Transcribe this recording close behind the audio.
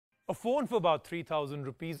A phone for about 3,000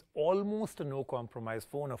 rupees, almost a no-compromise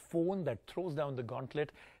phone, a phone that throws down the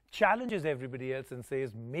gauntlet, challenges everybody else and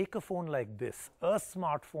says, make a phone like this, a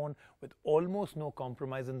smartphone with almost no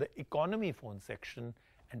compromise in the economy phone section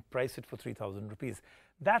and price it for 3,000 rupees.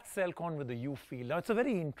 That's Celkon with the U Feel. Now, it's a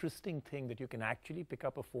very interesting thing that you can actually pick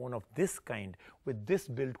up a phone of this kind with this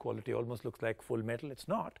build quality. Almost looks like full metal. It's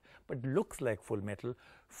not, but looks like full metal.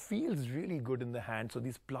 Feels really good in the hand. So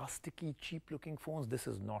these plasticky, cheap-looking phones, this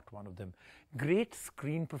is not one of them. Great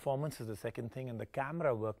screen performance is the second thing, and the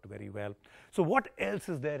camera worked very well. So what else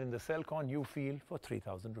is there in the Celkon U Feel for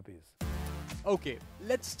 3,000 rupees? Okay,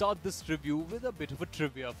 let's start this review with a bit of a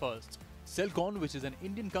trivia first. Celkon, which is an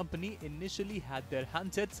Indian company, initially had their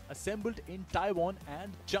handsets assembled in Taiwan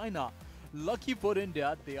and China. Lucky for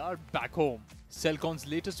India, they are back home. Celkon's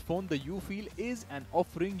latest phone, the U Feel, is an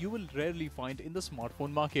offering you will rarely find in the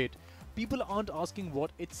smartphone market. People aren't asking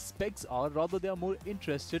what its specs are, rather they are more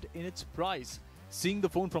interested in its price. Seeing the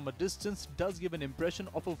phone from a distance does give an impression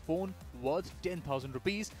of a phone worth 10,000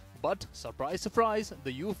 rupees, but surprise surprise,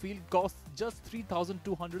 the U Feel costs just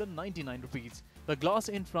 3,299 rupees. The glass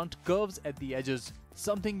in front curves at the edges,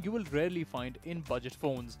 something you will rarely find in budget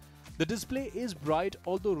phones. The display is bright,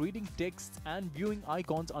 although reading texts and viewing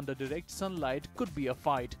icons under direct sunlight could be a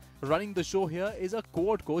fight. Running the show here is a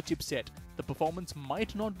quad-core chipset. The performance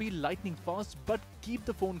might not be lightning fast, but keep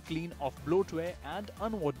the phone clean of bloatware and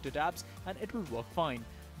unwanted apps and it will work fine.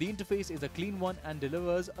 The interface is a clean one and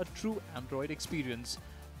delivers a true Android experience.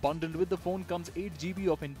 Bundled with the phone comes 8 GB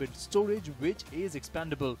of inbuilt storage, which is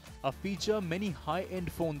expandable, a feature many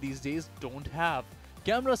high-end phones these days don't have.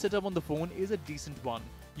 Camera setup on the phone is a decent one.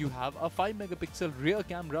 You have a 5-megapixel rear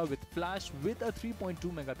camera with flash with a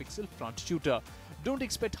 3.2-megapixel front shooter. Don't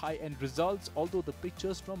expect high-end results, although the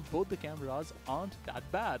pictures from both the cameras aren't that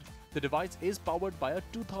bad. The device is powered by a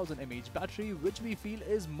 2000 mAh battery, which we feel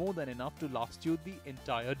is more than enough to last you the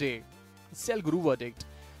entire day. Cell Guru verdict.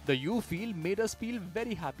 The U Feel made us feel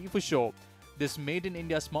very happy for sure. This made in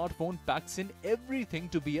India smartphone packs in everything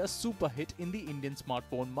to be a super hit in the Indian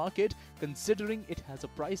smartphone market, considering it has a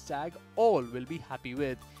price tag all will be happy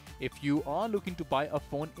with. If you are looking to buy a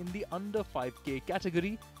phone in the under 5K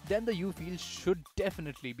category, then the U Feel should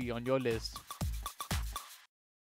definitely be on your list.